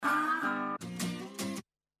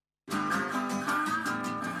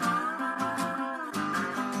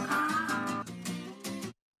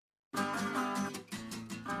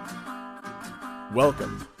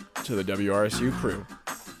Welcome to the WRSU Crew,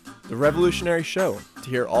 the revolutionary show to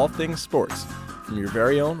hear all things sports, from your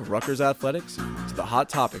very own Rutgers athletics to the hot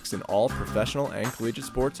topics in all professional and collegiate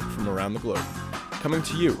sports from around the globe, coming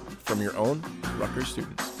to you from your own Rutgers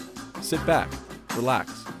students. Sit back,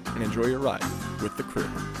 relax, and enjoy your ride with the crew.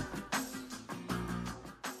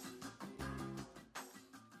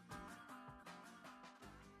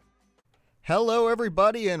 Hello,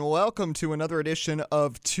 everybody, and welcome to another edition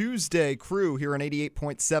of Tuesday Crew here on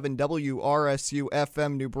 88.7 WRSU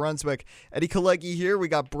FM New Brunswick. Eddie Kalegi here. We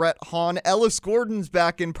got Brett, Hawn, Ellis Gordon's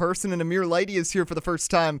back in person, and Amir Lighty is here for the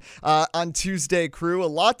first time on Tuesday Crew. A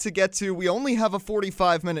lot to get to. We only have a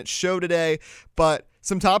 45-minute show today, but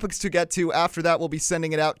some topics to get to. After that, we'll be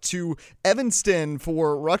sending it out to Evanston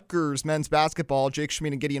for Rutgers men's basketball. Jake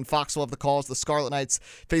Schmid and Gideon Fox will have the calls. The Scarlet Knights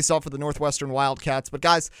face off with the Northwestern Wildcats. But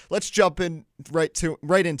guys, let's jump in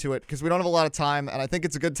right into it because we don't have a lot of time, and I think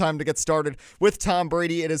it's a good time to get started with Tom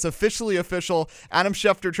Brady. It is officially official. Adam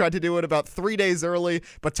Schefter tried to do it about 3 days early,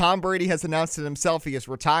 but Tom Brady has announced it himself. He is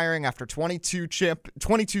retiring after 22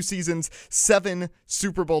 seasons, 7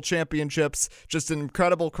 Super Bowl championships. Just an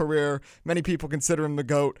incredible career. Many people consider him the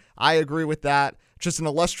GOAT. I agree with that. Just an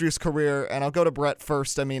illustrious career, and I'll go to Brett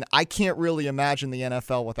first. I mean, I can't really imagine the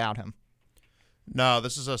NFL without him. No,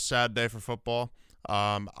 this is a sad day for football.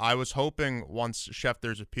 I was hoping once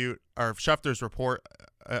Schefter's report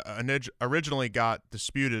originally got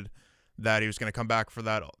disputed that he was going to come back for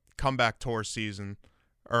that comeback tour season,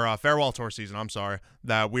 or farewell tour season,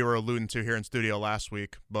 that we were alluding to here in studio last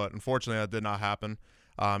week, but unfortunately that did not happen.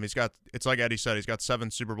 It's like Eddie said, he's got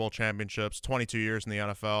 7 Super Bowl championships, 22 years in the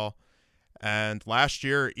NFL. And last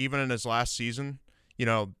year, even in his last season, he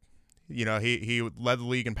led the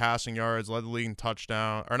league in passing yards, led the league in led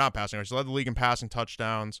the league in passing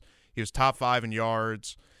touchdowns. He was top 5 in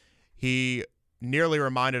yards. He nearly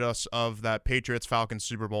reminded us of that Patriots-Falcons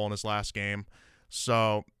Super Bowl in his last game.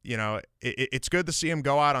 So, it's good to see him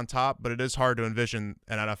go out on top, but it is hard to envision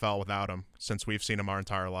an NFL without him since we've seen him our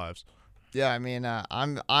entire lives. Yeah, I mean,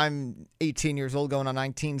 I'm 18 years old going on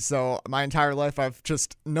 19, so my entire life I've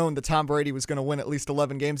just known that Tom Brady was going to win at least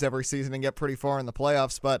 11 games every season and get pretty far in the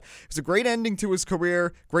playoffs, but it was a great ending to his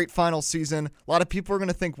career, great final season. A lot of people are going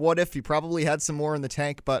to think, what if? He probably had some more in the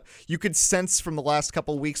tank, but you could sense from the last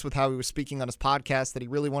couple of weeks with how he was speaking on his podcast that he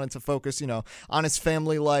really wanted to focus, on his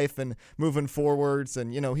family life and moving forwards,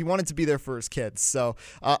 and, he wanted to be there for his kids. So,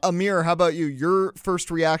 Amir, how about you? Your first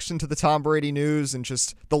reaction to the Tom Brady news and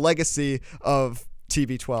just the legacy of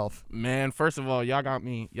TB12. Man, first of all, y'all got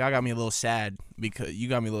me a little sad because you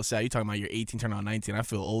got me a little sad. You talking about you're 18 turning on 19. I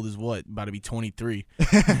feel old as what? About to be 23.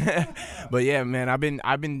 But yeah, man, I've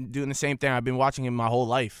been doing the same thing. I've been watching him my whole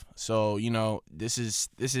life. So, this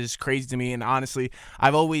is crazy to me, and honestly,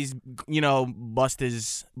 I've always, bust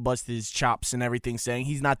his chops and everything saying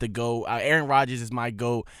he's not the GOAT. Aaron Rodgers is my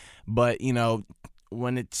GOAT, but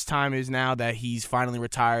when it's time is now that he's finally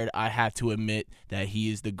retired, I have to admit that he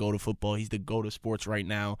is the GOAT of football. He's the GOAT of sports right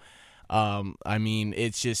now. I mean,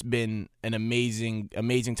 it's just been an amazing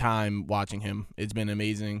time watching him. It's been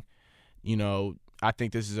amazing. I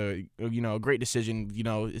think this is a great decision.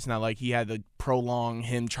 It's not like he had to prolong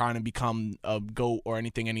him trying to become a GOAT or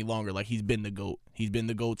anything any longer. Like, he's been the GOAT. He's been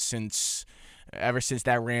the GOAT ever since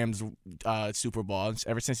that Rams Super Bowl.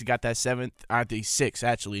 Ever since he got that 6th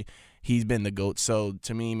actually. He's been the GOAT. So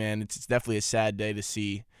to me, man, it's definitely a sad day to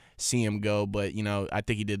see him go. But I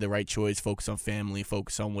think he did the right choice. Focus on family.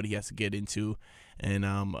 Focus on what he has to get into. And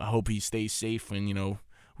I hope he stays safe. And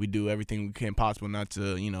we do everything we can possible not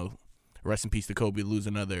to rest in peace to Kobe, lose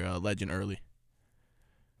another legend early.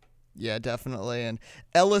 Yeah, definitely. And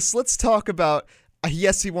Ellis, let's talk about.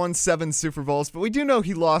 Yes, he won 7 Super Bowls, but we do know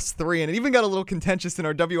he lost 3, and it even got a little contentious in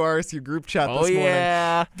our WRSU group chat this morning.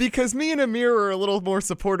 Yeah. Because me and Amir are a little more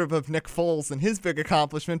supportive of Nick Foles and his big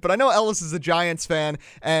accomplishment, but I know Ellis is a Giants fan,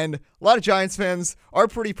 and a lot of Giants fans are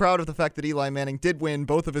pretty proud of the fact that Eli Manning did win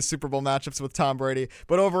both of his Super Bowl matchups with Tom Brady.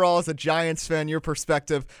 But overall, as a Giants fan, your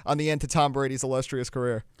perspective on the end to Tom Brady's illustrious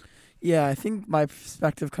career? Yeah, I think my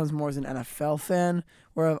perspective comes more as an NFL fan,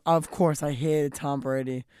 where, of course, I hated Tom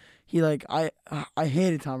Brady. I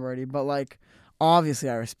hated Tom Brady, but obviously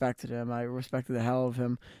I respected him. I respected the hell of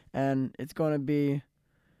him, and it's going to be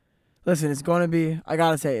I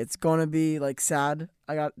gotta say, it's going to be sad.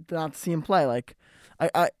 I got not to see him play.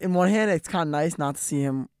 I in one hand, it's kind of nice not to see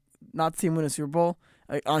him win a Super Bowl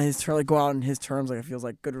on his turn, go out on his terms. It feels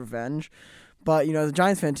like good revenge. But as a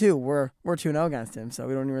Giants fan too, we're 2-0 against him, so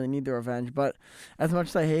we don't really need the revenge. But as much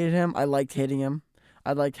as I hated him, I liked hating him.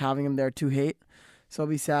 I liked having him there to hate. So I'll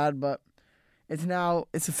be sad, but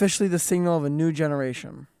it's officially the signal of a new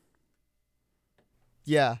generation.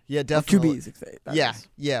 Yeah, Or definitely. QBs.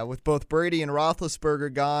 Yeah, with both Brady and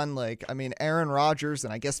Roethlisberger gone, Aaron Rodgers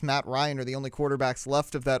and I guess Matt Ryan are the only quarterbacks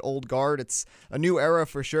left of that old guard. It's a new era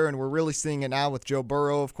for sure, and we're really seeing it now with Joe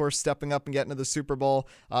Burrow, of course, stepping up and getting to the Super Bowl.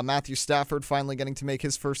 Matthew Stafford finally getting to make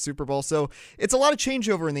his first Super Bowl. So it's a lot of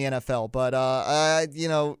changeover in the NFL, but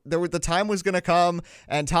the time was going to come,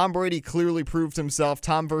 and Tom Brady clearly proved himself.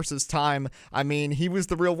 Tom versus time. I mean, he was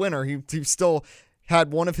the real winner. He still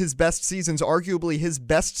had one of his best seasons, arguably his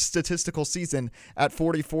best statistical season at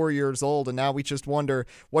 44 years old, and now we just wonder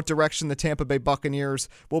what direction the Tampa Bay Buccaneers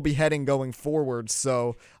will be heading going forward.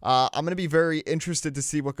 So I'm going to be very interested to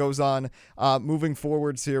see what goes on moving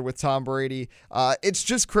forwards here with Tom Brady. It's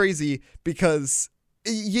just crazy because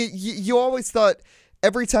you always thought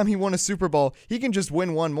every time he won a Super Bowl, he can just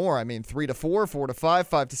win one more. I mean, 3-4, 4-5,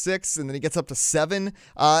 5-6, and then he gets up to 7.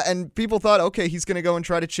 And people thought, okay, he's going to go and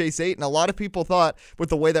try to chase 8. And a lot of people thought with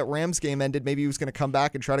the way that Rams game ended, maybe he was going to come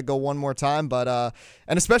back and try to go one more time. But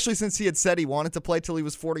and especially since he had said he wanted to play till he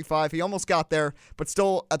was 45, he almost got there, but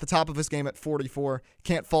still at the top of his game at 44.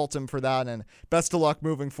 Can't fault him for that. And best of luck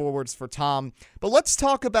moving forwards for Tom. But let's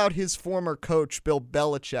talk about his former coach, Bill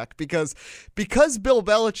Belichick, because Bill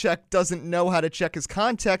Belichick doesn't know how to check his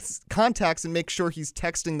contacts and make sure he's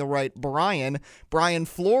texting the right Brian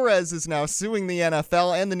Flores is now suing the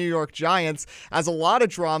NFL and the New York Giants, as a lot of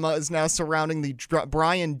drama is now surrounding the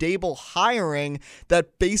Brian Daboll hiring.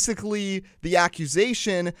 That basically the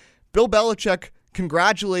accusation, Bill Belichick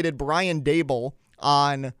congratulated Brian Daboll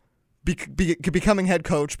on becoming head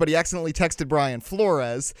coach, but he accidentally texted Brian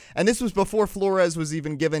Flores. And this was before Flores was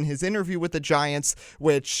even given his interview with the Giants,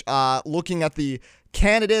 which, looking at the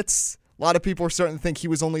candidates, a lot of people are starting to think he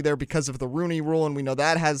was only there because of the Rooney Rule, and we know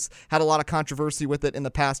that has had a lot of controversy with it in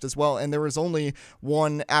the past as well. And there is only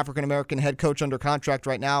one African-American head coach under contract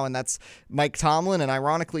right now, and that's Mike Tomlin. And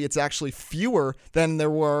ironically, it's actually fewer than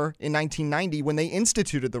there were in 1990 when they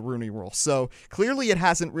instituted the Rooney Rule. So clearly it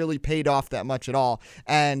hasn't really paid off that much at all.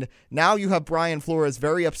 And now you have Brian Flores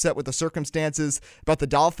very upset with the circumstances about the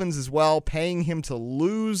Dolphins as well, paying him to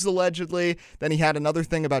lose allegedly. Then he had another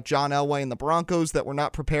thing about John Elway and the Broncos that were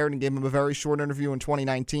not prepared and gave him a very short interview in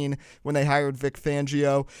 2019 when they hired Vic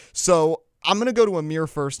Fangio. So I'm going to go to Amir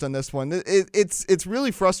first on this one. It's really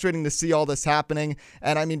frustrating to see all this happening.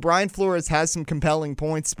 And I mean, Brian Flores has some compelling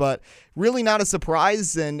points, but really not a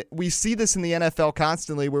surprise. And we see this in the NFL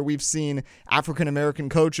constantly, where we've seen African-American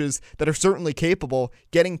coaches that are certainly capable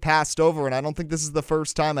getting passed over. And I don't think this is the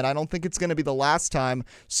first time, and I don't think it's going to be the last time.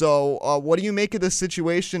 So what do you make of this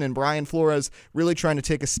situation and Brian Flores really trying to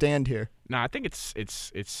take a stand here? No, I think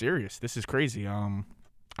it's serious. This is crazy.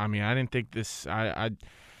 I mean, I didn't think this.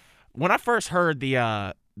 When I first heard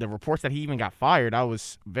the reports that he even got fired, I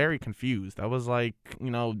was very confused. I was like,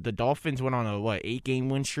 the Dolphins went on a 8-game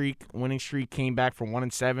winning streak, came back from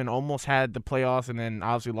 1-7, almost had the playoffs, and then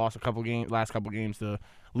obviously lost last couple games to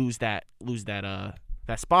lose that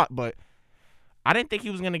spot. But I didn't think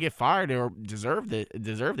he was gonna get fired or deserve to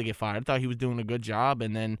get fired. I thought he was doing a good job,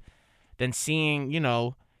 and then seeing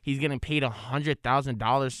he's getting paid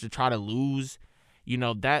 $100,000 to try to lose.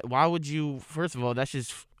 That why would you? First of all, that's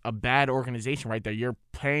just a bad organization right there. You're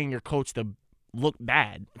paying your coach to look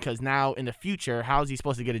bad, because now in the future, how is he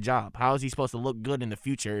supposed to get a job? How is he supposed to look good in the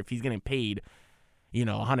future if he's getting paid,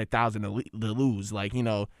 $100,000 to lose? Like,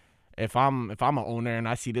 if I'm an owner and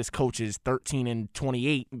I see this coach is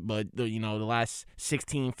 13-28, but the last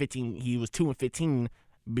 16, 15, he was 2-15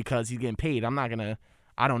 because he's getting paid.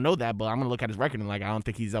 I don't know that, but I'm gonna look at his record and I don't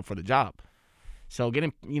think he's up for the job. So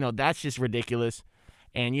getting, that's just ridiculous.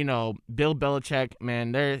 And, Bill Belichick,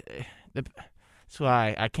 man, that's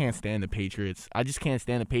why I can't stand the Patriots. I just can't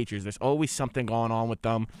stand the Patriots. There's always something going on with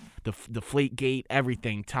them. The Deflategate,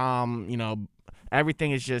 everything. Tom,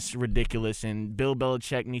 everything is just ridiculous. And Bill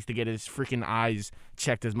Belichick needs to get his freaking eyes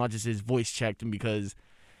checked as much as his voice checked, because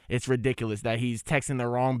it's ridiculous that he's texting the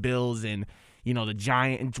wrong Bills and, the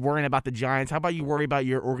Giants, worrying about the Giants. How about you worry about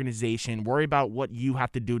your organization? Worry about what you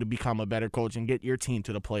have to do to become a better coach and get your team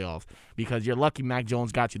to the playoffs, because you're lucky Mac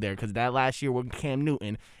Jones got you there, because that last year with Cam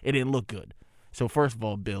Newton, it didn't look good. So first of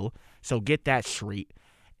all, Bill, get that straight.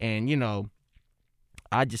 And,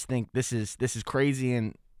 I just think this is crazy,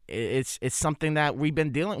 and it's something that we've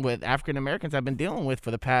been dealing with, African Americans have been dealing with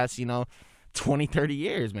for the past, 20, 30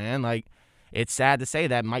 years, man. Like, it's sad to say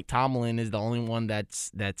that Mike Tomlin is the only one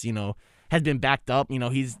that's has been backed up.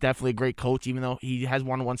 He's definitely a great coach, even though he has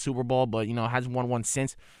won one Super Bowl, but, hasn't won one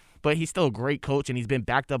since. But he's still a great coach, and he's been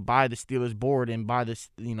backed up by the Steelers board and by this,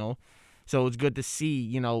 So it's good to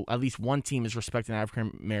see, at least one team is respecting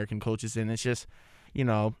African-American coaches. And it's just,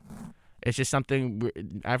 it's just something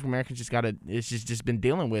African Americans it's just been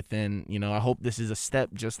dealing with. And, I hope this is a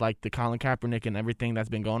step, just like the Colin Kaepernick and everything that's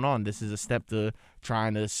been going on. This is a step to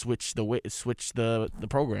trying to switch the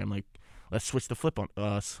program. Like, let's flip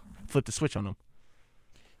the switch on them.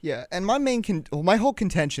 Yeah, and my whole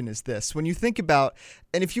contention is this. When you think about,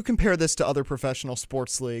 and if you compare this to other professional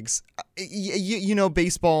sports leagues,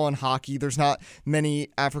 baseball and hockey, there's not many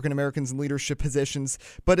African Americans in leadership positions,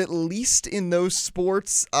 but at least in those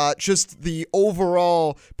sports, just the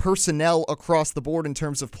overall personnel across the board in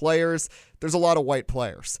terms of players, there's a lot of white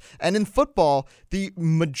players. And in football, the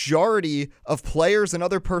majority of players and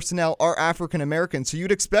other personnel are African American. So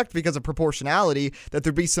you'd expect, because of proportionality, that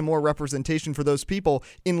there'd be some more representation for those people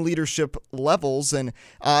in leadership levels. And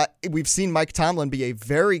we've seen Mike Tomlin be a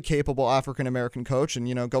very capable African American coach,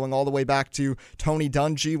 and going all the way back to Tony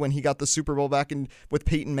Dungy when he got the Super Bowl back with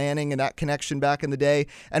Peyton Manning and that connection back in the day.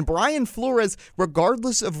 And Brian Flores,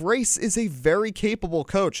 regardless of race, is a very capable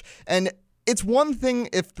coach. And it's one thing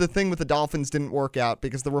if the thing with the Dolphins didn't work out,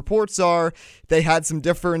 because the reports are they had some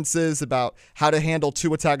differences about how to handle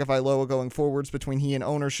Tua Tagovailoa going forwards between he and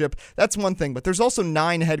ownership. That's one thing, but there's also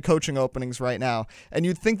 9 head coaching openings right now, and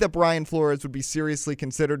you'd think that Brian Flores would be seriously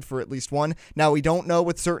considered for at least one. Now, we don't know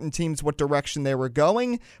with certain teams what direction they were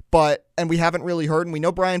going, and we haven't really heard, and we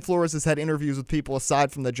know Brian Flores has had interviews with people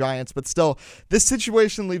aside from the Giants, but still, this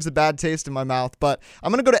situation leaves a bad taste in my mouth. But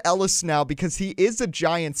I'm going to go to Ellis now, because he is a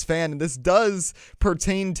Giants fan, and this does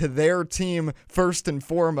pertain to their team first and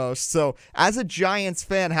foremost. So, as a Giants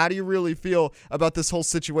fan, how do you really feel about this whole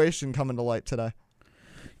situation coming to light today?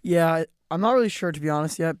 Yeah, I'm not really sure, to be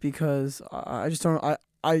honest, yet, because I just don't.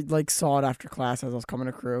 I saw it after class as I was coming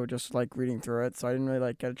to crew, just reading through it, so I didn't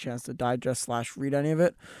really get a chance to digest / read any of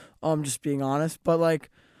it. Just being honest, but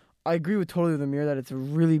I agree totally with Amir that it's a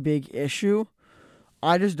really big issue.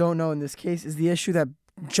 I just don't know in this case, is the issue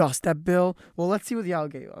that bill? Well, let's see what the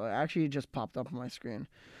allegation. Actually, it just popped up on my screen.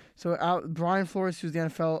 So Brian Flores, who's the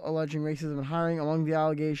NFL alleging racism in hiring, among the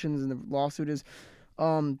allegations in the lawsuit is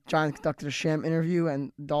Giants conducted a sham interview,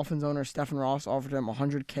 and Dolphins owner Stephen Ross offered him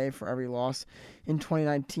 $100K for every loss in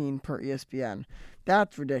 2019 per ESPN.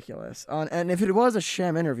 That's ridiculous. And if it was a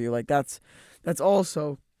sham interview, that's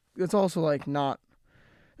also not.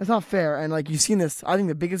 That's not fair. And you've seen this. I think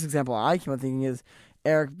the biggest example I came up thinking is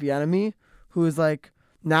Eric Bieniemy, who is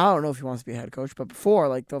now I don't know if he wants to be a head coach, but before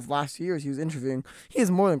the last few years he was interviewing, he is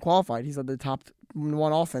more than qualified. He's at the top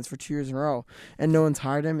 1 offense for 2 years in a row, and no one's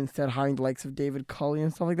hired him. Instead, hiring the likes of David Culley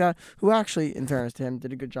and stuff like that, who actually, in fairness to him,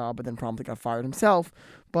 did a good job, but then promptly got fired himself.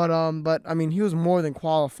 But I mean, he was more than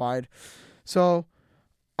qualified. So,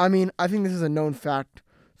 I mean, I think this is a known fact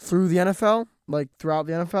through the NFL, throughout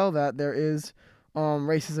the NFL, that there is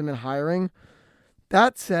racism in hiring.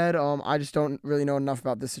 That said, I just don't really know enough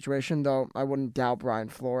about this situation, though I wouldn't doubt Brian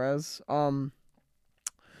Flores. I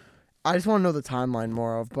just want to know the timeline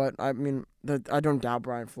more of, but I mean, I don't doubt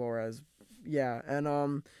Brian Flores. Yeah,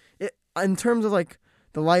 and in terms of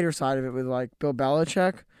the lighter side of it with Bill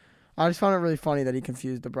Belichick, I just found it really funny that he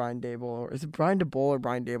confused the Brian Dable, or is it Brian DeBoll or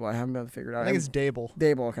Brian Dable? I haven't been able to figure it out. I think it's Dable.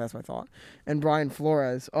 Dable, okay, that's my thought. And Brian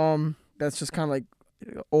Flores, that's just kind of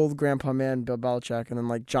old grandpa man Bill Belichick, and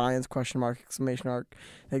then Giants ? Exclamation mark.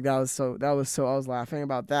 That was so I was laughing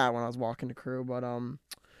about that when I was walking to crew,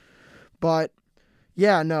 but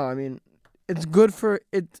yeah, no, I mean, it's good for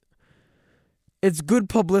it. It's good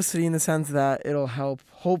publicity in the sense that it'll help,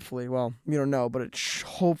 hopefully, well, we don't know, but it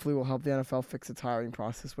hopefully will help the NFL fix its hiring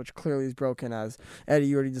process, which clearly is broken, as Eddie,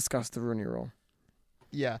 you already discussed the Rooney Rule.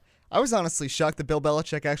 Yeah. I was honestly shocked that Bill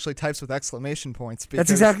Belichick actually types with exclamation points. That's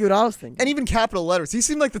exactly what I was thinking. And even capital letters. He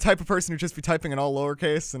seemed like the type of person who'd just be typing in all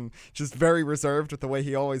lowercase and just very reserved with the way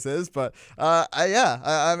he always is. But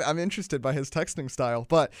I'm interested by his texting style.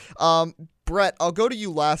 But Brett, I'll go to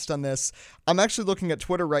you last on this. I'm actually looking at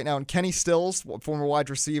Twitter right now, and Kenny Stills, former wide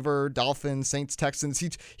receiver, Dolphins, Saints, Texans,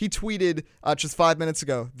 he tweeted just 5 minutes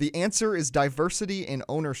ago, the answer is diversity in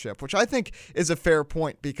ownership, which I think is a fair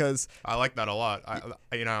point, because I like that a lot.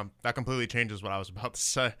 That completely changes what I was about to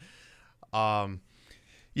say. When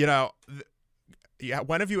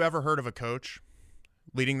have you ever heard of a coach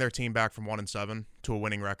leading their team back from 1-7 to a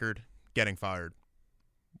winning record getting fired?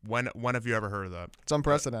 When have you ever heard of that? It's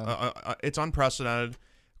unprecedented. It's unprecedented.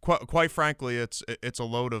 Quite frankly, it's a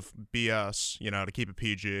load of BS, to keep it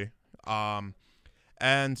PG. And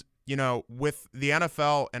with the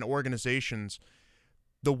NFL and organizations,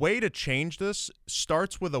 the way to change this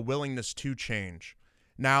starts with a willingness to change.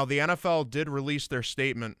 Now, the NFL did release their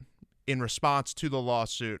statement in response to the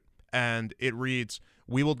lawsuit, and it reads,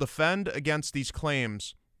 "We will defend against these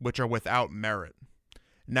claims which are without merit."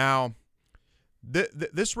 Now,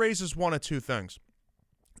 this raises one of two things.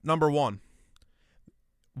 number one,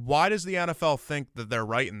 why does the NFL think that they're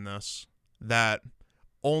right in this, that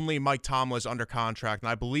only Mike Tomlin is under contract? And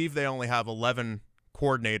I believe they only have 11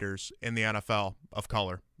 coordinators in the NFL of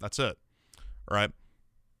color. That's it, right?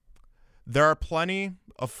 There are plenty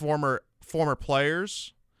of former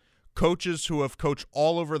players, coaches who have coached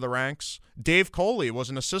all over the ranks. Dave Coley was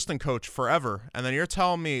an assistant coach forever, and then you're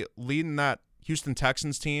telling me leading that Houston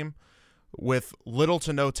Texans team with little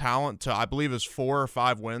to no talent to, I believe, is 4 or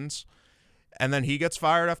 5 wins, and then he gets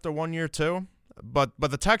fired after 1 year too? But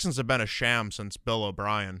the Texans have been a sham since Bill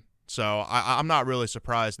O'Brien, so I'm not really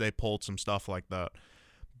surprised they pulled some stuff like that.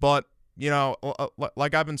 But, you know,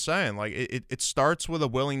 like I've been saying, like it starts with a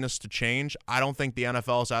willingness to change. I don't think the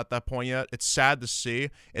NFL is at that point yet. It's sad to see.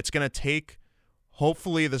 It's going to take,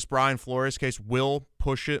 hopefully this Brian Flores case will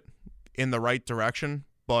push it in the right direction.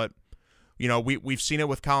 But, you know, we've seen it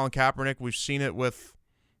with Colin Kaepernick. We've seen it with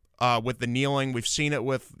the kneeling. We've seen it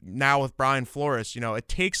with Brian Flores. You know, it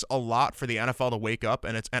takes a lot for the NFL to wake up,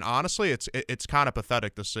 and honestly, it's kind of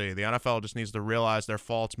pathetic to see. The NFL just needs to realize their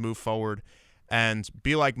faults, move forward, and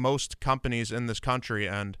be like most companies in this country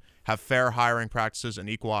and have fair hiring practices and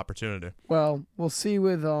equal opportunity. Well, we'll see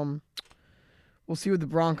with the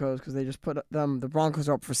Broncos, because they just put them. The Broncos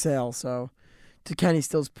are up for sale. So, to Kenny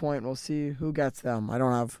Still's point, we'll see who gets them. I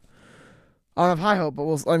don't have high hope, but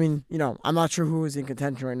I'm not sure who is in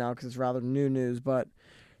contention right now because it's rather new news. But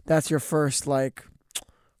that's your first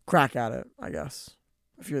crack at it, I guess.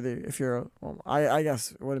 I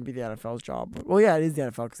guess it wouldn't be the NFL's job. But, it is the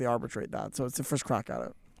NFL because they arbitrate that, so it's the first crack at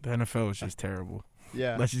it. The NFL is just terrible.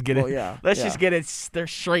 Yeah. Let's just get it. Just get it. They're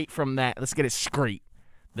straight from that. Let's get it straight.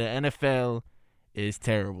 The NFL is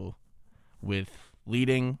terrible with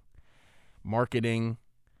leading, marketing.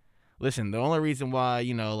 Listen, the only reason why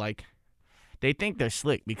they think they're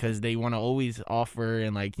slick because they want to always offer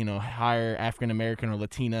and hire African American or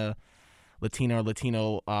Latino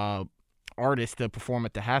artists to perform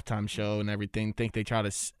at the halftime show and everything. Think they try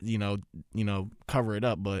to cover it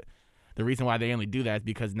up, but the reason why they only do that is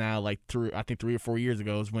because now I think 3 or 4 years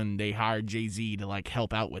ago is when they hired Jay-Z to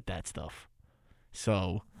help out with that stuff.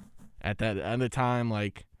 So at that other time,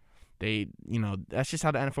 that's just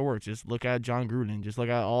how the NFL works. Just look at John Gruden. Just look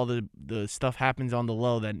at all the stuff happens on the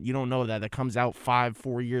low that you don't know that comes out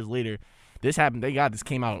 4 years later. This happened. This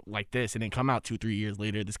came out like this. It didn't come out 2-3 years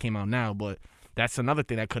later. This came out now, but that's another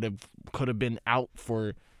thing that could have been out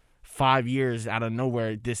for 5 years out of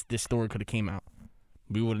nowhere. This story could have came out.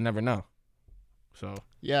 We would have never known. So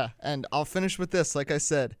yeah, and I'll finish with this. Like I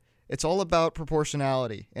said, it's all about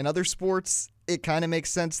proportionality. In other sports, it kind of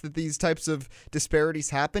makes sense that these types of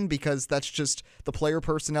disparities happen because that's just the player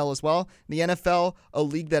personnel as well. In the NFL, a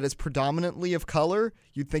league that is predominantly of color,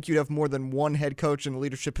 you'd think you'd have more than one head coach in a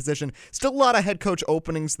leadership position. Still a lot of head coach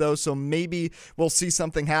openings, though, so maybe we'll see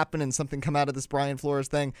something happen and something come out of this Brian Flores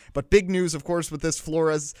thing. But big news, of course, with this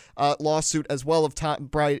Flores lawsuit as well of Tom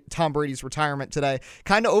Brady's retirement today,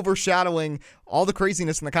 kind of overshadowing all the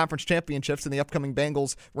craziness in the conference championships and the upcoming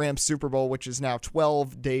Bengals-Rams Super Bowl, which is now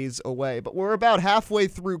 12 days away. But we're about halfway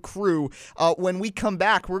through Crew. When we come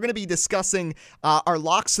back, we're going to be discussing our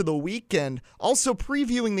locks of the week and also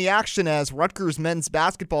previewing the action as Rutgers men's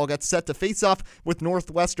basketball gets set to face off with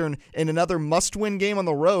Northwestern in another must-win game on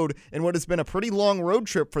the road in what has been a pretty long road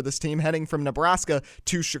trip for this team heading from Nebraska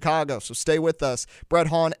to Chicago. So stay with us. Brett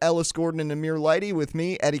Hawn, Ellis Gordon, and Amir Lighty with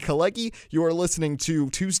me, Eddie Kalegi. You are listening to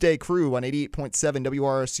Tuesday Crew on 88.7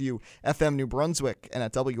 WRSU FM New Brunswick and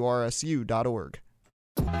at WRSU.org.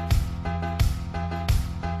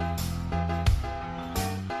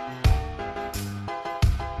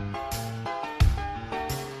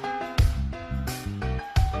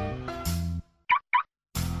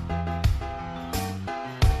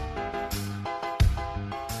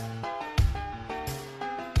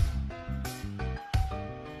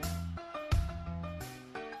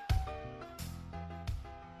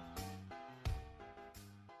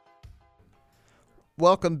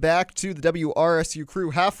 Welcome back to the WRSU Crew.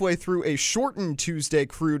 Halfway through a shortened Tuesday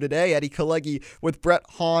Crew today. Eddie Kalegi with Brett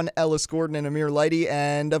Hawn, Ellis Gordon, and Amir Lighty.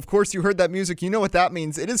 And of course, you heard that music. You know what that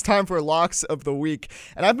means. It is time for locks of the week.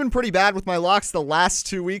 And I've been pretty bad with my locks the last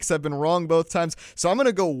 2 weeks. I've been wrong both times. So I'm going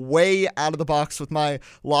to go way out of the box with my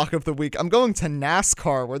lock of the week. I'm going to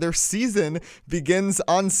NASCAR, where their season begins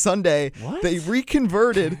on Sunday. What? They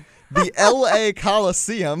reconverted the LA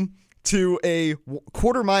Coliseum to a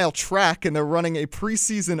quarter-mile track, and they're running a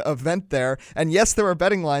preseason event there. And yes, there are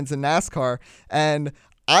betting lines in NASCAR, and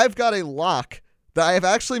I've got a lock that I have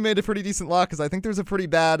actually made a pretty decent lock because I think there's a pretty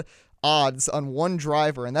bad odds on one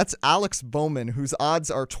driver, and that's Alex Bowman, whose odds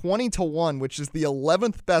are 20-1, which is the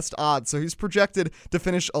 11th best odds. So he's projected to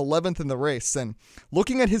finish 11th in the race. And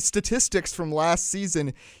looking at his statistics from last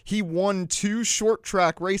season, he won 2 short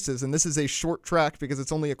track races, and this is a short track because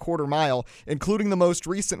it's only a quarter mile, including the most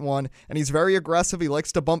recent one. And he's very aggressive. He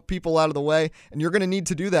likes to bump people out of the way, and you're going to need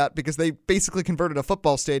to do that because they basically converted a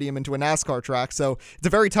football stadium into a NASCAR track. So it's a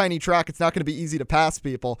very tiny track. It's not going to be easy to pass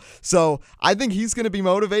people. So I think he's going to be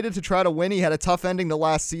motivated to try to win. He had a tough ending to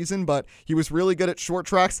last season, but he was really good at short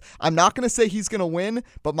tracks. I'm not going to say he's going to win,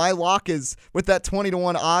 but my lock is with that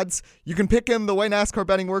 20-1 odds. You can pick him the way NASCAR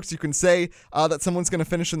betting works. You can say that someone's going to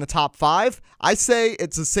finish in the top 5. I say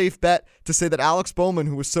it's a safe bet to say that Alex Bowman,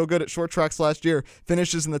 who was so good at short tracks last year,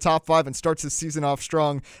 finishes in the top 5 and starts his season off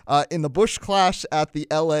strong in the Busch Clash at the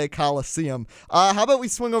LA Coliseum. How about we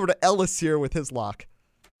swing over to Ellis here with his lock?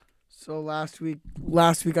 So last week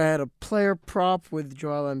I had a player prop with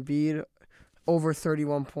Joel Embiid over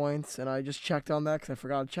 31 points, and I just checked on that because I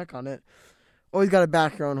forgot to check on it. Always got to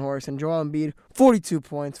back your own horse, and Joel Embiid, 42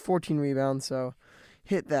 points, 14 rebounds, so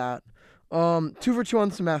hit that. 2 for 2 on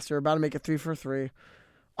the semester, about to make it 3 for 3.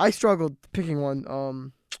 I struggled picking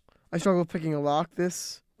one. I struggled picking a lock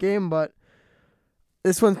this game, but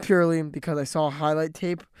this one's purely because I saw a highlight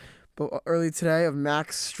tape early today of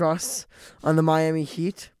Max Struss on the Miami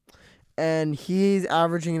Heat. And he's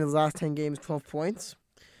averaging in his last 10 games 12 points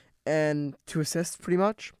and 2 assists pretty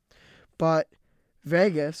much. But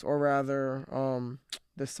Vegas, or rather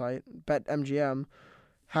this site, BetMGM,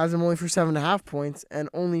 has him only for 7.5 points and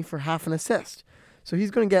only for half an assist. So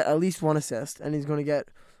he's going to get at least 1 assist, and he's going to get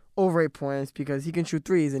over 8 points because he can shoot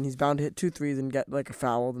threes, and he's bound to hit 2 threes and get like a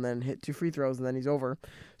foul, and then hit 2 free throws, and then he's over.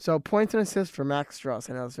 So points and assists for Max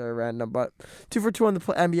Struss. I know it's very random, but 2 for 2 on the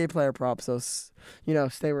NBA player prop. So, stay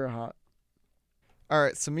where you're hot. All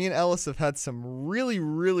right, so me and Ellis have had some really,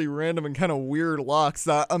 really random and kind of weird locks.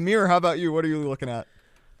 Amir, how about you? What are you looking at?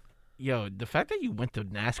 Yo, the fact that you went to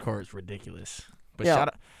NASCAR is ridiculous. But Yeah.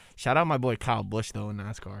 shout out my boy Kyle Busch, though, in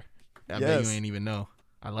NASCAR. I bet Yes. you ain't even know.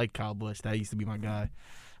 I like Kyle Busch. That used to be my guy.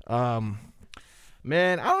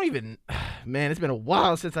 Man, it's been a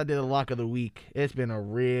while since I did a lock of the week. It's been a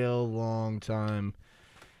real long time.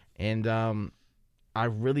 And I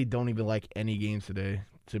really don't even like any games today.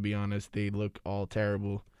 To be honest, they look all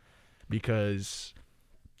terrible because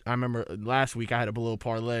I remember last week I had a below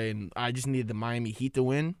parlay and I just needed the Miami Heat to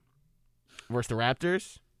win versus the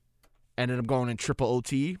Raptors. Ended up going in triple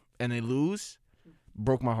OT and they lose.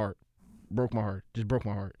 Broke my heart. Just broke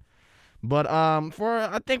my heart. But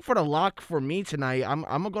I think for the lock for me tonight, I'm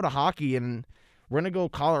gonna go to hockey and we're gonna go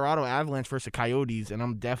Colorado Avalanche versus the Coyotes, and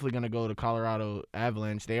I'm definitely gonna go to Colorado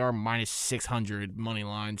Avalanche. They are minus 600 money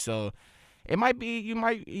line, so. It might be you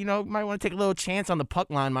might want to take a little chance on the puck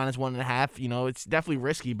line minus 1.5. It's definitely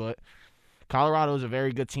risky, but Colorado is a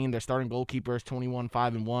very good team. Their starting goalkeeper is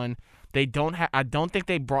 21-5-1. I don't think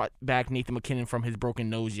they brought back Nathan McKinnon from his broken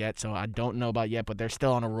nose yet, so I don't know about yet. But they're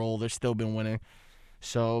still on a roll. They've still been winning.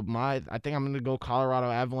 So I think I'm gonna go Colorado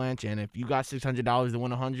Avalanche. And if you got $600 to win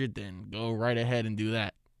 100, then go right ahead and do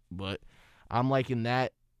that. But I'm liking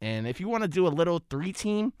that. And if you want to do a little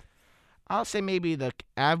 3-team, I'll say maybe the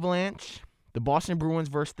Avalanche, the Boston Bruins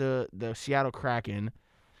versus the Seattle Kraken,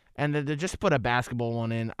 and then to just put a basketball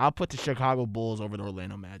one in, I'll put the Chicago Bulls over the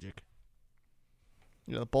Orlando Magic.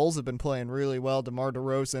 The Bulls have been playing really well. DeMar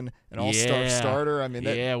DeRozan, an all-star starter. I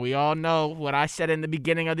mean, we all know what I said in the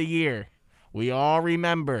beginning of the year. We all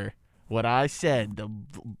remember what I said.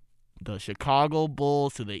 The Chicago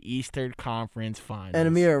Bulls to the Eastern Conference Finals. And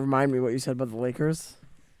Amir, remind me what you said about the Lakers.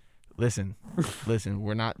 Listen,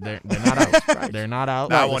 we're not they're not out. Right. They're not out.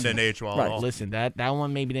 That one didn't age well at Right. all. Listen, that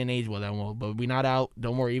one maybe didn't age well that one, but we're not out.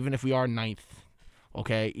 Don't worry, even if we are 9th,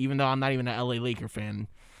 okay? Even though I'm not even an LA Laker fan,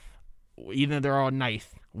 even if they're all 9th,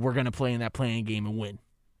 we're gonna play in that playing game and win.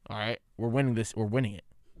 All right? We're winning this. We're winning it.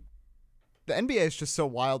 the NBA is just so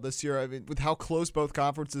wild this year. I mean, with how close both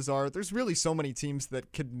conferences are, there's really so many teams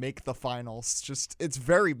that could make the finals. Just, it's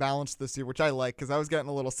very balanced this year, which I like because I was getting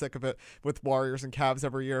a little sick of it with Warriors and Cavs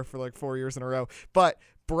every year for like 4 years in a row. But,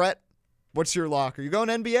 Brett, what's your lock? Are you going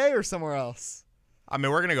NBA or somewhere else? I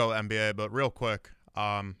mean, we're going to go NBA, but real quick,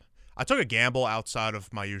 I took a gamble outside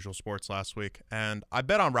of my usual sports last week, and I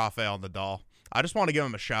bet on Rafael Nadal. I just want to give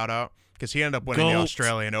him a shout-out because he ended up winning the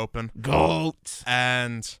Australian Open. GOAT.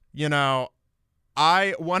 And, you know,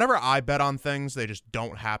 whenever I bet on things, they just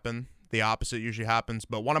don't happen. The opposite usually happens,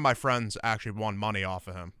 but one of my friends actually won money off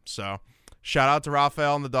of him. So, shout out to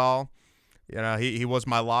Rafael Nadal. You know, he was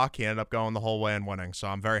my lock. He ended up going the whole way and winning, so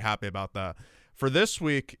I'm very happy about that. For this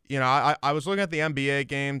week, I was looking at the NBA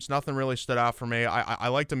games. Nothing really stood out for me. I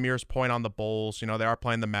liked Amir's point on the Bulls. They are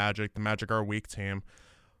playing the Magic. The Magic are a weak team.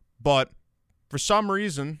 But for some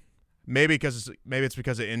reason, maybe it's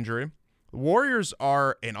because of injury, the Warriors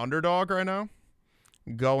are an underdog right now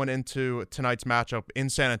going into tonight's matchup in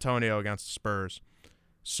San Antonio against the Spurs.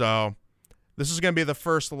 So this is going to be the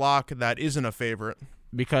first lock that isn't a favorite.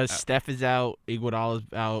 Because Steph is out, Iguodala's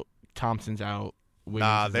out, Thompson's out.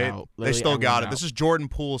 They still got it. This is Jordan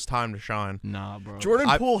Poole's time to shine. Nah, bro. Jordan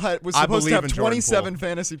Poole was supposed to have 27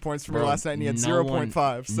 fantasy points for me last night, and he had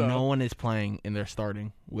 0.5. So no one is playing, and they're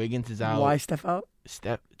starting. Wiggins is out. Why Steph out?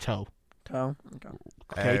 Toe. Okay.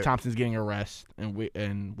 Klay Thompson's getting a rest, and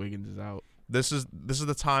Wiggins is out. This is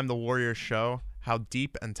the time the Warriors show how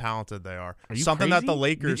deep and talented they are. Are you Something crazy? that the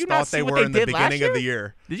Lakers Did you not thought see they what were they in the did last beginning of the year?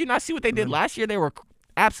 year. Did you not see what they did last year? They were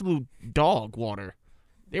absolute dog water.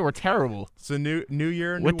 They were terrible. It's a new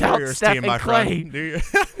year, new Without Warriors Steph team, and my Klay.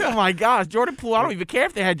 friend. Oh my gosh, Jordan Poole! I don't even care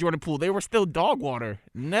if they had Jordan Poole. They were still dog water.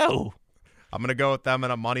 No. I'm gonna go with them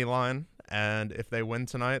in a money line, and if they win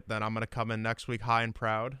tonight, then I'm gonna come in next week high and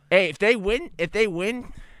proud. Hey, if they win,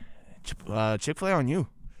 Chick-fil-A on you.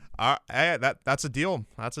 Hey, that's a deal.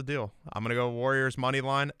 That's a deal. I'm gonna go Warriors money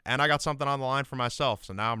line, and I got something on the line for myself.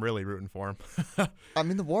 So now I'm really rooting for them. I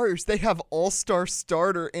mean, the Warriors, they have all-star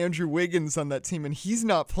starter Andrew Wiggins on that team, and he's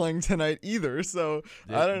not playing tonight either. So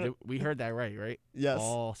I don't know. We heard that right? Yes.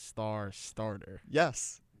 All-star starter.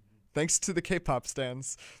 Yes. Thanks to the K-pop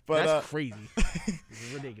stands. But that's crazy.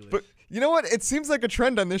 It's ridiculous. But you know what? It seems like a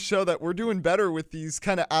trend on this show that we're doing better with these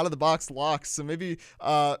kind of out-of-the-box locks. So maybe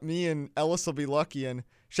me and Ellis will be lucky. And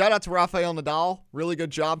shout out to Rafael Nadal. Really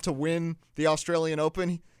good job to win the Australian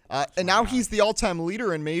Open. And now he's the all-time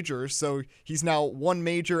leader in majors. So he's now 1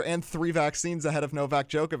 major and 3 vaccines ahead of Novak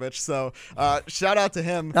Djokovic. So shout out to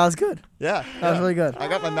him. That was good. Yeah. That was really good. I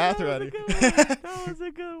got my math ready. That was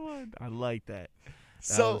a good one. I like that.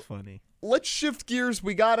 That was funny. Let's shift gears.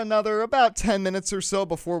 We got another about 10 minutes or so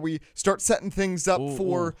before we start setting things up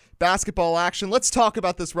for basketball action. Let's talk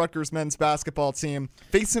about this Rutgers men's basketball team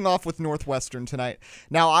facing off with Northwestern tonight.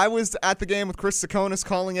 Now, I was at the game with Chris Sakonis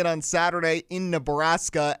calling it on Saturday in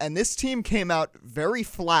Nebraska, and this team came out very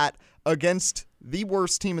flat against the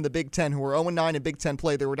worst team in the Big Ten, who were 0-9 in Big Ten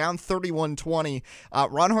play. They were down 31-20.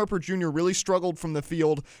 Ron Harper Jr. really struggled from the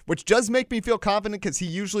field, which does make me feel confident because he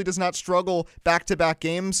usually does not struggle back-to-back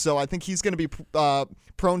games, so I think he's going to be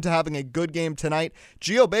prone to having a good game tonight.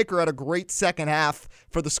 Geo Baker had a great second half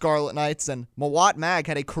for the Scarlet Knights, and Mawot Mag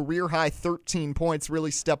had a career-high 13 points, really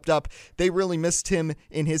stepped up. They really missed him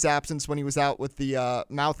in his absence when he was out with the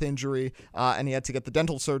mouth injury, and he had to get the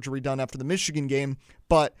dental surgery done after the Michigan game.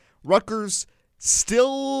 But Rutgers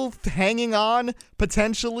still hanging on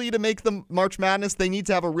potentially to make the March Madness. They need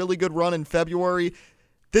to have a really good run in February.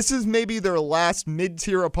 This is maybe their last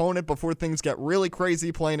mid-tier opponent before things get really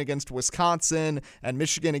crazy, playing against Wisconsin and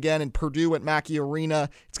Michigan again and Purdue at Mackey Arena.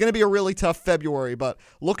 It's going to be a really tough February, but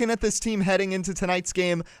looking at this team heading into tonight's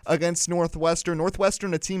game against Northwestern,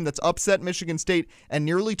 a team that's upset Michigan State and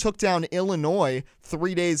nearly took down Illinois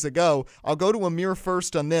 3 days ago. I'll go to Amir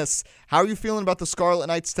first on this. How are you feeling about the Scarlet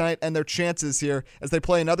Knights tonight and their chances here as they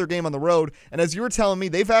play another game on the road? And as you were telling me,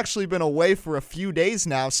 they've actually been away for a few days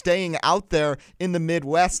now, staying out there in the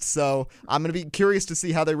Midwest. So I'm going to be curious to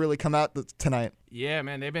see how they really come out tonight. Yeah,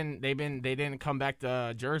 man, they didn't come back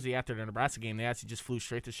to Jersey after the Nebraska game. They actually just flew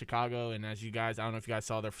straight to Chicago. And as you guys, I don't know if you guys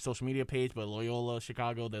saw their social media page, but Loyola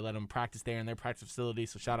Chicago, they let them practice there in their practice facility.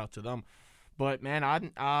 So shout out to them. But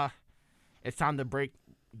man, it's time to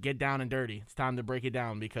get down and dirty. It's time to break it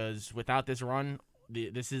down because without this run,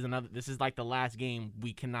 this is like the last game.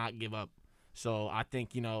 We cannot give up. So I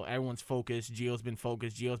think, everyone's focused. Gio's been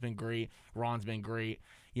focused. Gio's been great. Ron's been great.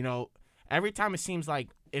 Every time it seems like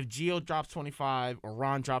if Gio drops 25 or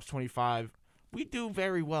Ron drops 25, we do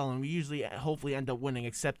very well, and we usually hopefully end up winning,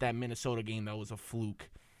 except that Minnesota game that was a fluke.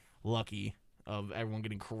 Lucky of everyone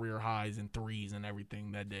getting career highs and threes and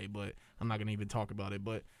everything that day, but I'm not going to even talk about it.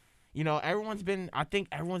 But, everyone's been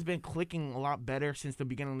clicking a lot better since the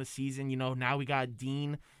beginning of the season. Now we got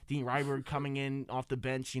Dean Ryberg coming in off the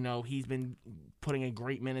bench. He's been putting in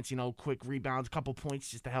great minutes, quick rebounds, couple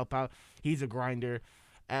points just to help out. He's a grinder.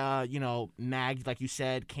 Mag, like you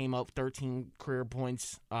said, came up 13 career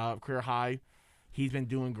points, career high. He's been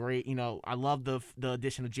doing great. I love the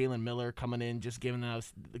addition of Jalen Miller coming in, just giving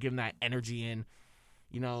that energy in.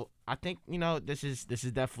 I think, this is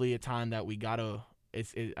definitely a time that we gotta.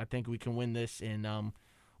 I think we can win this, and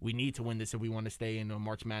we need to win this if we want to stay in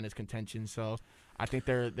March Madness contention. So I think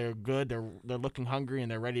they're good. They're looking hungry and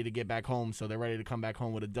they're ready to get back home. So they're ready to come back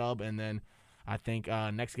home with a dub. And then I think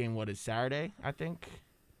next game, what is Saturday? I think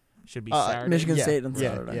should be Saturday. Michigan yeah, State on yeah,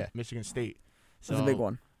 Saturday. yeah. Michigan State. So, That's a big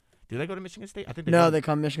one. Do they go to Michigan State? I think No,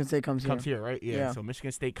 do. Michigan State comes here. Right? Yeah. So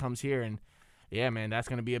Michigan State comes here, and yeah, man, that's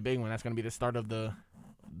gonna be a big one. That's gonna be the start of the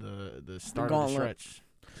start of the stretch.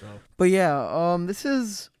 So. But yeah, this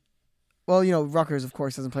is, well, Rutgers of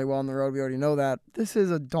course doesn't play well on the road. We already know that. This is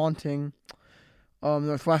a daunting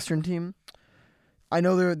Northwestern team. I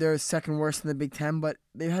know they're second worst in the Big Ten, but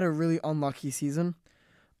they've had a really unlucky season.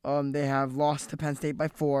 They have lost to Penn State by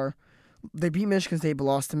 4. They beat Michigan State, but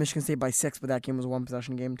lost to Michigan State by 6, but that game was a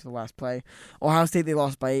one-possession game to the last play. Ohio State, they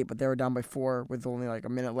lost by 8, but they were down by 4 with only like a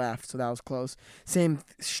minute left, so that was close. Same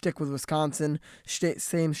shtick with Wisconsin.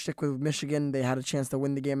 Same shtick with Michigan. They had a chance to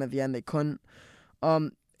win the game at the end. They couldn't.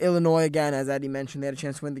 Illinois, again, as Eddie mentioned, they had a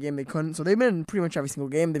chance to win the game. They couldn't. So they've been in pretty much every single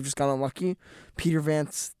game. They've just got unlucky. Peter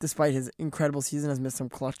Vance, despite his incredible season, has missed some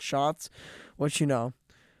clutch shots, which,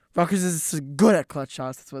 Rutgers is good at clutch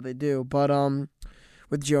shots. That's what they do. But,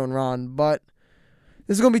 with Gio and Ron. But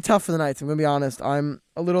this is going to be tough for the Knights. I'm going to be honest. I'm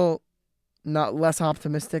a little not less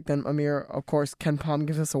optimistic than Amir. Of course, Ken Pom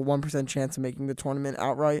gives us a 1% chance of making the tournament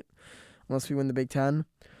outright unless we win the Big Ten.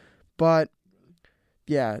 But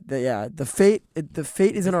yeah, the fate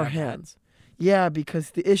is in our hands. Yeah, because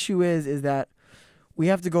the issue is that we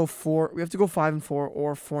have to go 5-4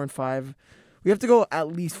 or 4-5. We have to go at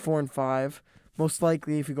least 4-5. Most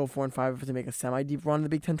likely, if we go 4-5, we have to make a semi-deep run in the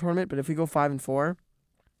Big Ten tournament. But if we go 5-4,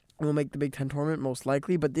 we'll make the Big Ten tournament most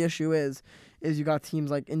likely. But the issue is you got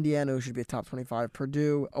teams like Indiana who should be a top 25,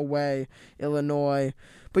 Purdue away, Illinois.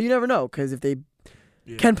 But you never know because if they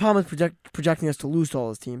Ken Pom is projecting us to lose to all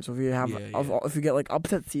those teams. So if you have if you get like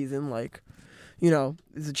upset season, like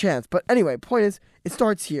there's a chance. But anyway, point is it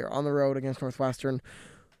starts here on the road against Northwestern.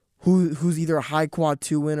 Who's either a high quad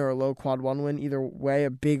 2 win or a low quad 1 win. Either way,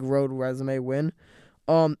 a big road resume win.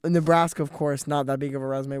 Nebraska, of course, not that big of a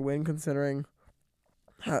resume win considering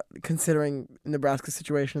Nebraska's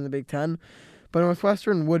situation in the Big Ten. But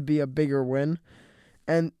Northwestern would be a bigger win,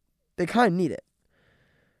 and they kind of need it.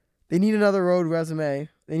 They need another road resume.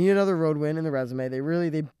 They need another road win in the resume.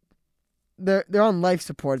 They're on life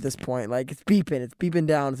support at this point. Like it's beeping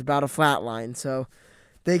down. It's about a flat line, so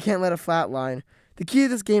they can't let it flat line. The key to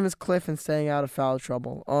this game is Cliff and staying out of foul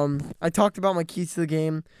trouble. I talked about my keys to the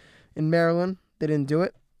game in Maryland. They didn't do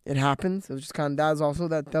it. It happens. It was just kind of that was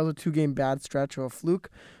a 2-game bad stretch or a fluke.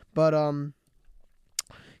 But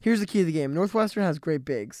here's the key to the game. Northwestern has great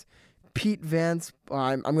bigs. Pete Vance.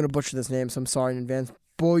 I'm going to butcher this name, so I'm sorry in advance.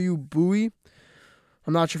 Boyu Bui.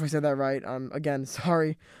 I'm not sure if I said that right. Again,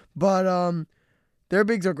 sorry. But their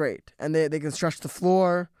bigs are great, and they can stretch the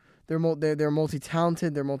floor. They're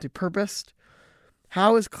multi-talented. They're multi-purposed.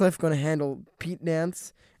 How is Cliff going to handle Pete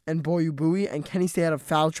Nance and Boyu Bui, and can he stay out of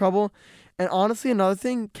foul trouble? And honestly, another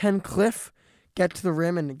thing, can Cliff get to the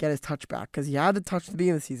rim and get his touch back? Because he had the touch at the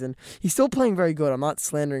beginning of the season. He's still playing very good. I'm not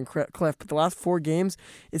slandering Cliff, but the last 4 games,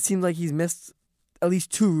 it seems like he's missed at least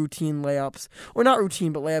 2 routine layups. Or not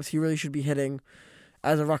routine, but layups he really should be hitting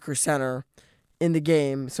as a Rutgers center in the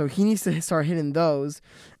game. So he needs to start hitting those.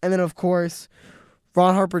 And then, of course,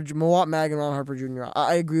 Mawot Mag and Ron Harper Jr.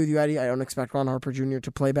 I agree with you, Eddie. I don't expect Ron Harper Jr.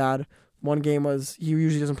 to play bad. One game he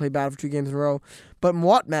usually doesn't play bad for 2 games in a row. But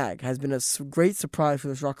Mawot Mag has been a great surprise for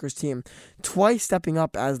this Rutgers team. Twice stepping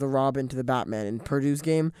up as the Robin to the Batman. In Purdue's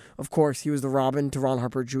game, of course, he was the Robin to Ron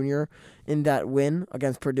Harper Jr. in that win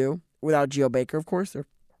against Purdue. Without Geo Baker, of course, their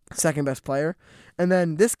second best player. And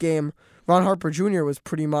then this game, Ron Harper Jr. was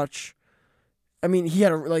pretty much, he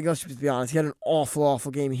had let's just be honest, he had an awful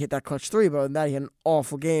game. He hit that clutch 3, but other than that, he had an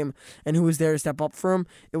awful game. And who was there to step up for him?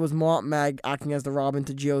 It was Mawot Mag acting as the Robin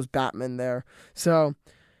to Geo's Batman there. So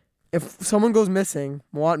if someone goes missing,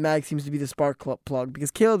 Mawot Mag seems to be the spark plug because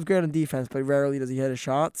Caleb's great on defense, but rarely does he hit a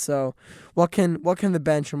shot. So what can the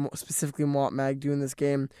bench and specifically Mawot Mag do in this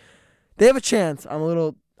game? They have a chance. I'm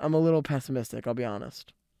a little pessimistic, I'll be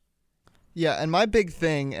honest. Yeah, and my big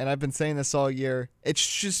thing, and I've been saying this all year,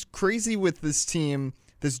 it's just crazy with this team,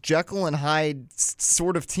 this Jekyll and Hyde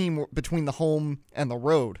sort of team between the home and the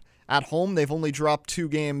road. At home, they've only dropped 2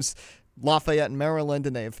 games, Lafayette and Maryland,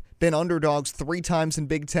 and they've been underdogs 3 times in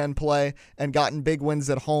Big Ten play and gotten big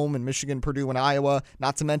wins at home in Michigan, Purdue, and Iowa,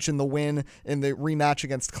 not to mention the win in the rematch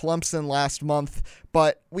against Clemson last month.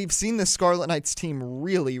 But we've seen the Scarlet Knights team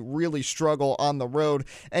really, really struggle on the road.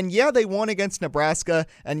 And yeah, they won against Nebraska,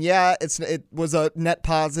 and yeah, it was a net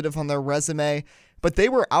positive on their resume, but they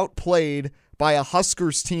were outplayed by a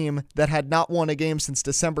Huskers team that had not won a game since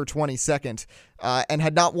December 22nd and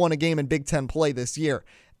had not won a game in Big Ten play this year.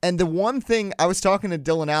 And the one thing, I was talking to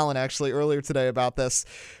Dylan Allen actually earlier today about this,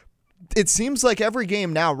 it seems like every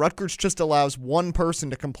game now, Rutgers just allows one person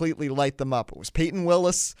to completely light them up. It was Peyton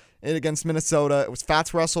Willis against Minnesota, it was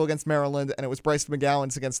Fats Russell against Maryland, and it was Bryce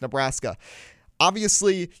McGowan's against Nebraska.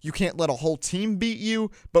 Obviously, you can't let a whole team beat you,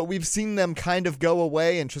 but we've seen them kind of go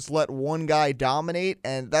away and just let one guy dominate,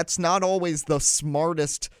 and that's not always the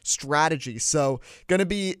smartest strategy. So, going to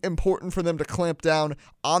be important for them to clamp down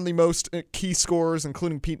on the most key scorers,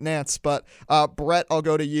 including Pete Nance. But, Brett, I'll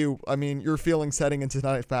go to you. I mean, your feelings heading into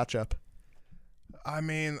tonight's matchup. I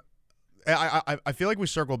mean, I feel like we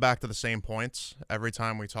circle back to the same points every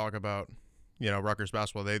time we talk about, Rutgers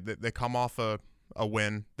basketball. They come off a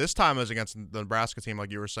win. This time is against the Nebraska team,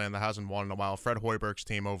 like you were saying, that hasn't won in a while. Fred Hoiberg's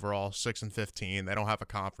team overall, 6-15. They don't have a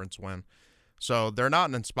conference win. So they're not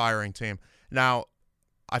an inspiring team. Now,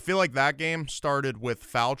 I feel like that game started with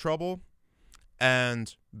foul trouble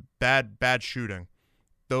and bad shooting.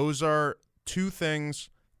 Those are two things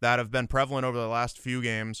that have been prevalent over the last few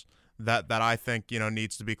games that I think,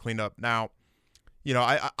 needs to be cleaned up. Now,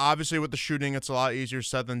 I obviously with the shooting, it's a lot easier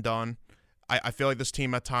said than done. I feel like this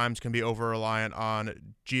team at times can be over-reliant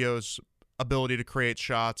on Gio's ability to create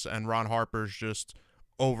shots and Ron Harper's just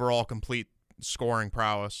overall complete scoring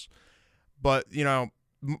prowess. But,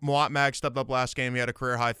 Mawot Mag stepped up last game. He had a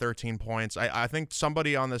career-high 13 points. I think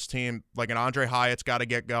somebody on this team, like an Andre Hyatt's got to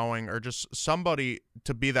get going, or just somebody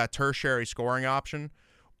to be that tertiary scoring option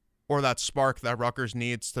or that spark that Rutgers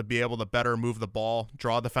needs to be able to better move the ball,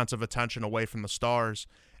 draw defensive attention away from the Stars,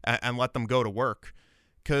 and let them go to work.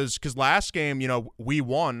 Because last game, we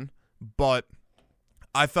won, but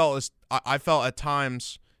I felt at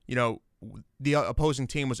times, the opposing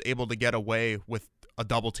team was able to get away with a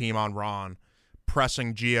double team on Ron,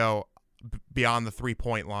 pressing Gio beyond the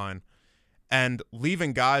 3-point line, and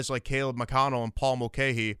leaving guys like Caleb McConnell and Paul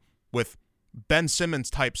Mulcahy with Ben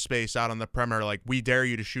Simmons type space out on the perimeter, like, we dare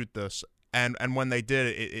you to shoot this. And when they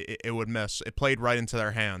did, it would miss. It played right into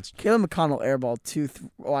their hands. Caleb McConnell airballed two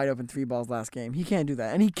wide open 3 balls last game. He can't do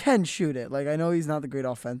that, and he can shoot it. Like, I know he's not the great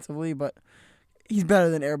offensively, but he's better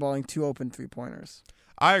than airballing 2 open 3-pointers.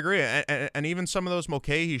 I agree, and even some of those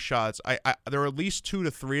Mulcahy shots, there were at least 2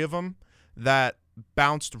 to 3 of them that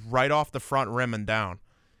bounced right off the front rim and down,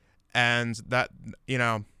 and that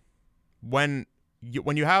when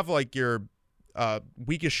you have like your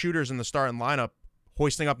weakest shooters in the starting lineup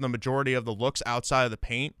hoisting up the majority of the looks outside of the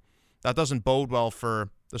paint, that doesn't bode well for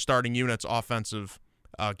the starting unit's offensive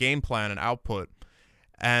game plan and output.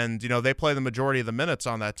 And, they play the majority of the minutes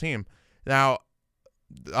on that team. Now,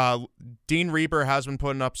 Dean Reber has been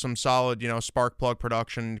putting up some solid, spark plug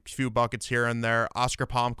production, a few buckets here and there. Oscar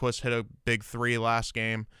Palmquist hit a big 3 last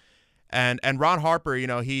game. And Ron Harper,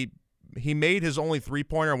 he made his only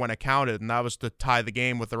 3-pointer when it counted, and that was to tie the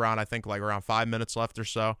game with around 5 minutes left or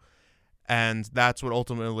so. And that's what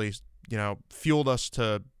ultimately, fueled us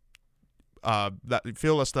to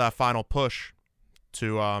that final push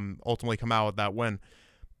to ultimately come out with that win.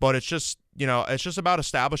 But it's just about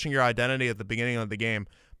establishing your identity at the beginning of the game,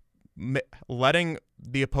 letting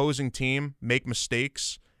the opposing team make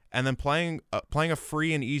mistakes, and then playing a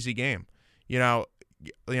free and easy game.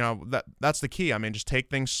 That's the key. I mean, just take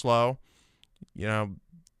things slow.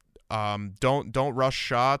 Don't rush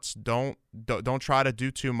shots. Don't try to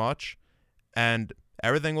do too much. And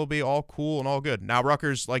everything will be all cool and all good. Now,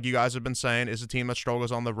 Rutgers, like you guys have been saying, is a team that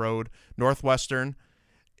struggles on the road. Northwestern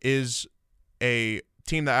is a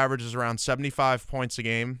team that averages around 75 points a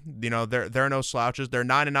game. They're no slouches. Their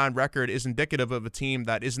 9-9 record is indicative of a team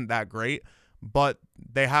that isn't that great, but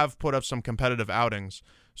they have put up some competitive outings.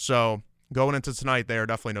 So going into tonight, they are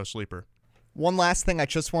definitely no sleeper. One last thing I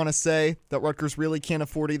just want to say that Rutgers really can't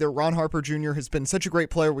afford either. Ron Harper Jr. has been such a great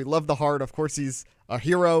player. We love the heart. Of course, he's a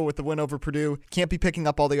hero with the win over Purdue. Can't be picking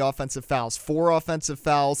up all the offensive fouls. 4 offensive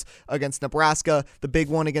fouls against Nebraska. The big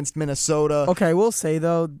one against Minnesota. Okay, we'll say,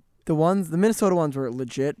 though, the Minnesota ones were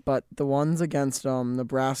legit, but the ones against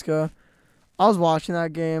Nebraska, I was watching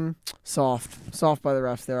that game. Soft by the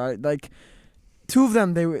refs there. 2 of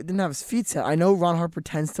them, they didn't have his feet set. I know Ron Harper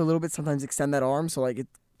tends to a little bit sometimes extend that arm, so it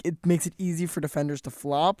makes it easy for defenders to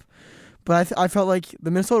flop. But I felt like the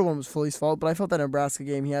Minnesota one was fully his fault, but I felt that Nebraska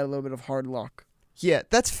game, he had a little bit of hard luck. Yeah,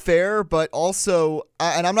 that's fair, but also,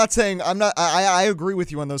 and I'm not saying, I agree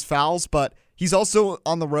with you on those fouls, but He's also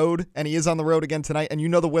on the road, and he is on the road again tonight, and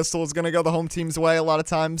the whistle is going to go the home team's way a lot of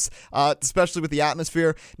times, especially with the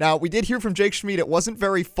atmosphere. Now, we did hear from Jake Schmid. It wasn't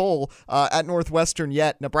very full at Northwestern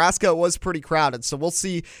yet. Nebraska was pretty crowded, so we'll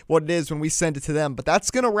see what it is when we send it to them. But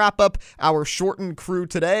that's going to wrap up our shortened crew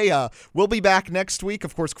today. We'll be back next week.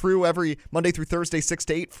 Of course, crew every Monday through Thursday, 6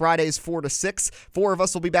 to 8, Fridays 4 to 6. 4 of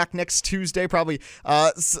us will be back next Tuesday, probably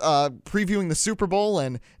previewing the Super Bowl,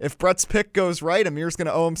 and if Brett's pick goes right, Amir's going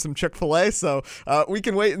to owe him some Chick-fil-A, so we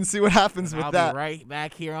can wait and see what happens with that. I'll be right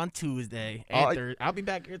back here on Tuesday. I'll be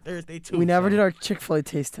back here Thursday, too. We never did our Chick-fil-A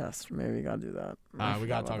taste test. Maybe we got to do that. We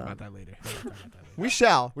got to talk about that later. We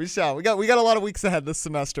shall. We got a lot of weeks ahead this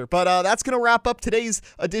semester. But that's going to wrap up today's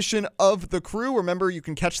edition of The Crew. Remember, you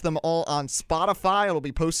can catch them all on Spotify. It'll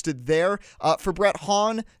be posted there. For Brett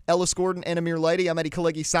Hawn, Ellis Gordon, and Amir Lighty, I'm Eddie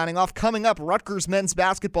Kalegi signing off. Coming up, Rutgers men's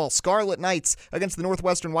basketball, Scarlet Knights against the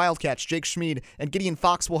Northwestern Wildcats. Jake Schmid and Gideon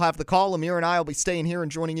Fox will have the call. Amir and I will be staying here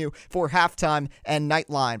and joining you for halftime and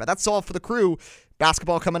Nightline. But that's all for The Crew.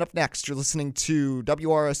 Basketball coming up next. You're listening to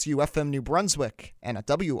WRSU FM New Brunswick and at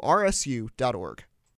WRSU.org.